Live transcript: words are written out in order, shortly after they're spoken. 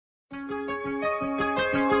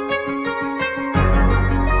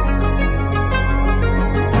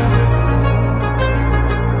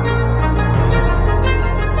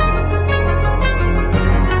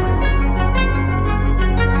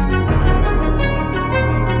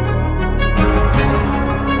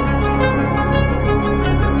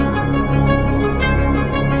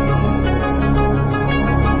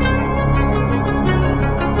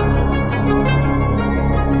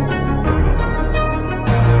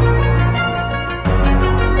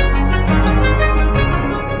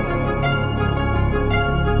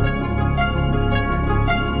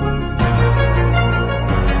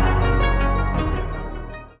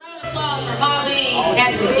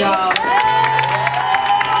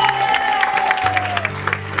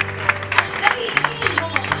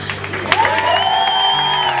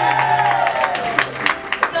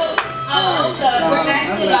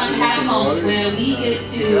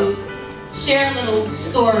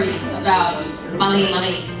stories about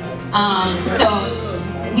Marlene. So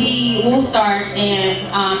we will start,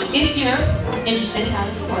 and if you're interested in how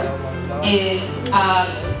this works, is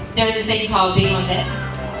there's this thing called being on deck,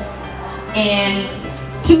 and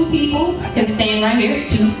 2 people can stand right here.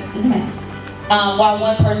 2 is a max, while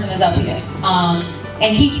 1 person is up here,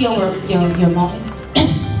 and keep your moments.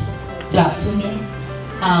 It's about 2 minutes.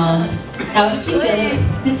 However you feel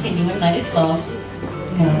it, continue and let it flow.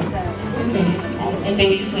 2 minutes, and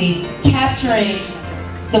basically capturing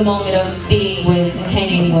the moment of being with and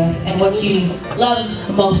hanging with, and what you love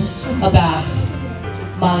most about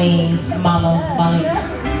Marlene, Mama Marlene.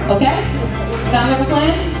 Okay? Sound like a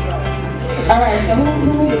plan? All right. So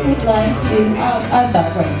who would like to? I'll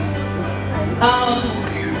start. Great.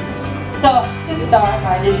 So let's start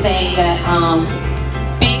by just saying that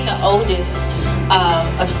being the oldest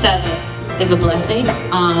of 7 is a blessing.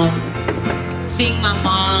 Seeing my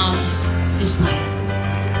mom just like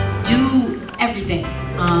do everything.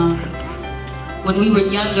 When we were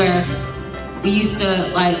younger, we used to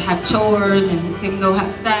like have chores and we couldn't go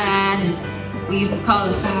outside, and we used to call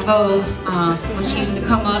it 5-0 when she used to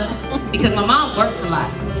come up, because my mom worked a lot.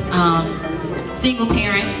 Single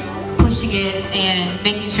parent, pushing it and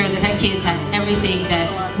making sure that her kids had everything that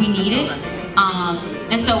we needed.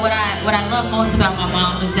 And so what I love most about my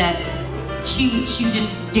mom was that she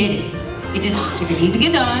just did it. It just, if it needed to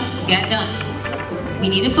get done, got done. We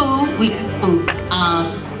needed food, we needed food.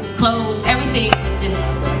 Clothes, everything was just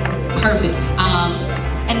perfect.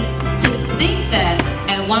 And to think that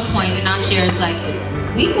at one point, and I'll share, it's like,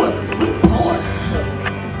 we were poor.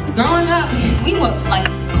 Growing up, we were like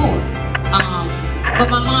poor. But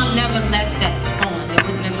my mom never let that on. It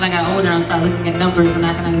wasn't until I got older and I started looking at numbers and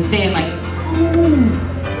I can understand, like, oh,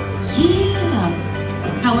 yeah.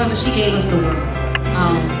 However, she gave us the world.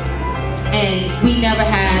 And we never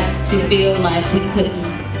had to feel like we couldn't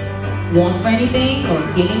want for anything or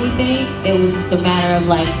get anything. It was just a matter of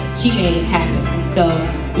like, she made it happen. So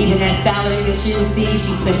even that salary that she received,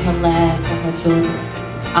 she spent her last on her children.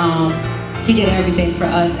 She did everything for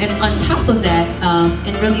us. And on top of that,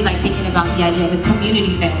 and really like thinking about the idea of the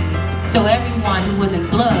community family. So everyone who was in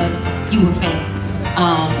blood, you were family.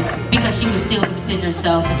 Because she would still extend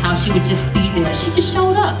herself, and how she would just be there. She just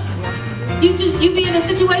showed up. You be in a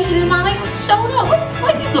situation and my like showed up.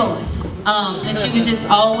 Where you going? And she was just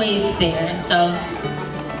always there. And so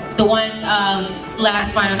the one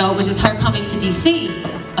last final note was just her coming to DC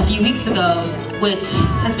a few weeks ago, which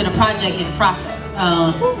has been a project in process.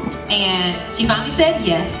 And she finally said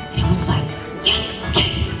yes, and it was like, yes,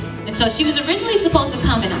 okay. And so she was originally supposed to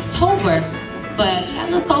come in October, but she had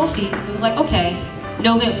a little cold feet, so it was like, okay,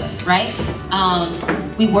 November, right?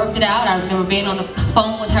 We worked it out. I remember being on the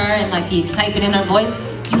phone with her and like the excitement in her voice.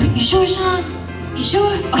 You sure, Sean? You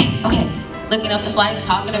sure? Okay. Looking up the flights,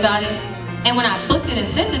 talking about it. And when I booked it and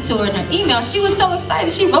sent it to her in her email, she was so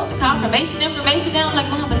excited. She wrote the confirmation information down. I'm like,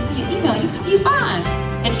 Mom, but it's in your email. You fine.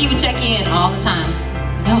 And she would check in all the time.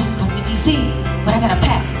 No, I'm coming to DC, but I gotta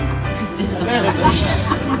pack. This is a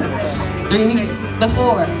 3 weeks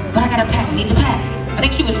before, but I gotta pack. I need to pack. I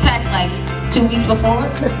think she was packed like 2 weeks before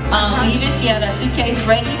leaving. She had a suitcase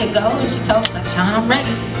ready to go, and she told us like, Sean, I'm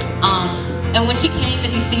ready. And when she came to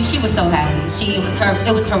DC, she was so happy. It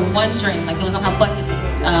was her one dream, like it was on her bucket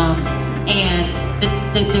list. And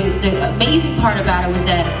the amazing part about it was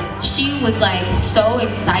that she was like so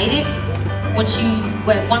excited when she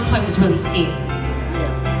at one point was really scared.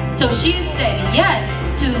 So she had said yes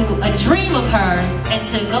to a dream of hers, and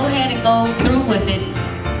to go ahead and go through with it,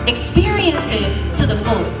 experience it to the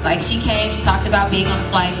fullest. Like she came, she talked about being on the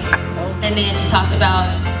flight, and then she talked about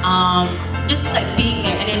just like being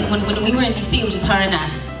there. And then when we were in DC, it was just her and I.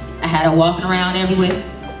 I had her walking around everywhere.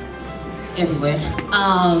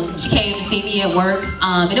 She came to see me at work,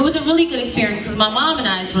 and it was a really good experience, because my mom and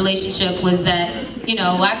I's relationship was that, you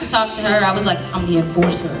know, I could talk to her. I was like, I'm the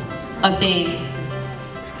enforcer of things.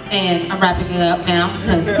 And I'm wrapping it up now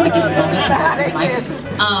because I get a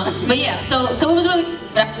moment. But yeah, so it was really good.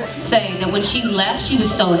 I would say that when she left, she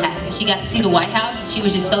was so happy. She got to see the White House, and she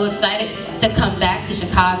was just so excited to come back to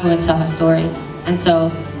Chicago and tell her story. And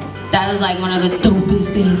so that was like one of the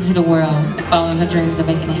dopest things in the world, following her dreams and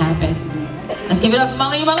making it happen. Let's give it up for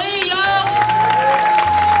Marlene, y'all!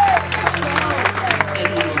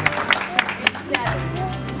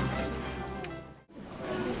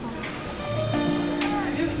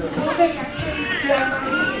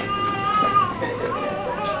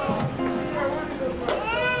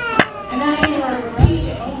 And I hear her repeat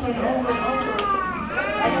it over and over and over.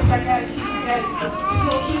 I guess I gotta keep that. She's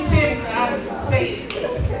gonna keep saying it, so I say it.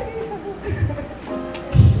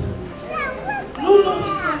 No,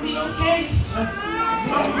 it's gonna be okay.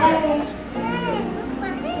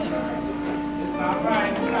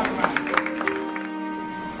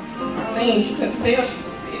 clean. You couldn't tell she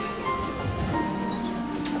was sick.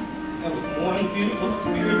 That was one beautiful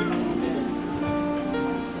spirit.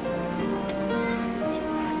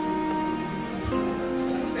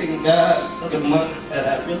 Thank God for the months that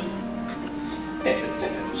I really had the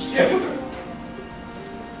time to share with her.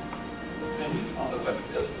 And we all of us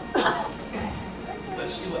just, but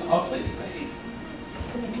she would always say, it's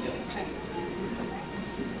going to be okay.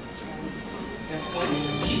 And when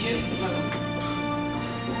the kids love,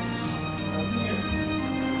 I'm here.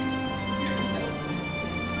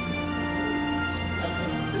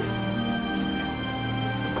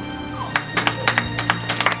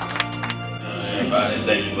 Everybody,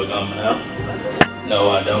 thank you for coming out. No,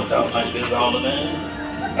 I don't talk like this all the time,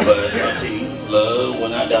 but auntie love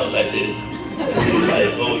when I talk like this. She was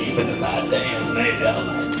like, oh, you better start dancing, ain't y'all?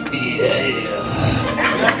 Like, yeah.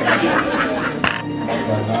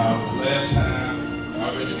 Last time, I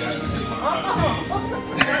already got to see my auntie.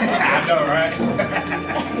 I know, right?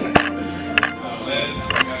 Last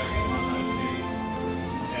time I got to see my auntie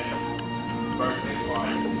at a birthday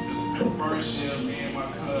party. This is the first year me and my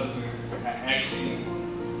cousin had actually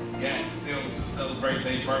got them to celebrate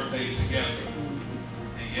their birthday together.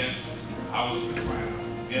 And yes, I was the clown.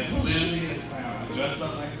 Yes, literally a clown. I dressed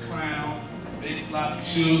up like a clown, big floppy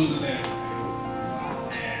shoes and everything.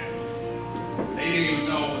 And they didn't even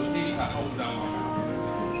know it was me till I opened up my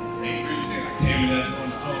mouth. They really didn't. I came in there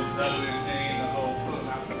doing the whole juggling thing, the whole pulling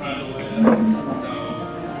out the underwear,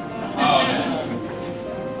 all that.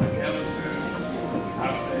 But ever since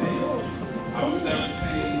I say I was 17,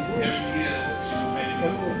 every year she would make me a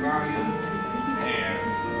lasagna and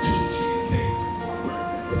 2 cheesecakes for my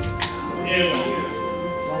birthday. Every year.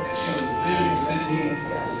 And she was literally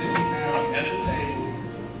sitting down at the table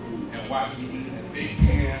and watching me eat that big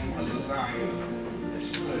pan of lasagna. And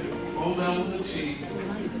she put 4 levels of cheese,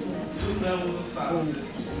 2 levels of sausage,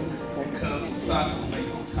 and cut some sausage meat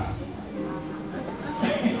on top.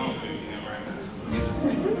 Make me hungry again right now.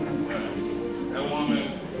 That woman,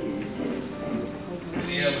 if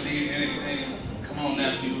she ever need anything, come on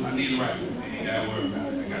nephew, I need a rifle. You ain't gotta worry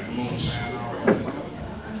about it. I got the moonshine already. Let's go.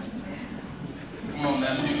 Come on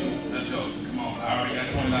nephew, let's go. Come on, I already got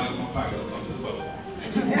 $20 in my pocket. Let's go to the boat.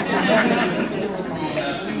 Come on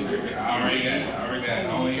nephew, I already got it. I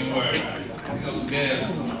don't even worry about it. Pick up some gas.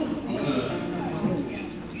 I'm good.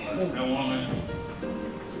 That woman,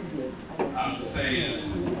 I'm just saying is,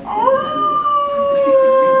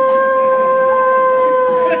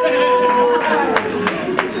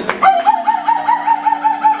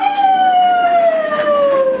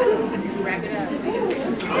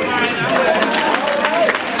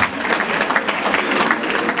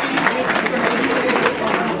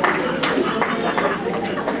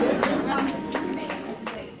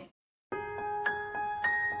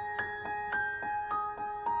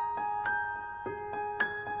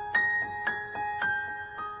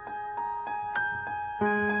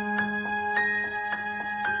 Thank you.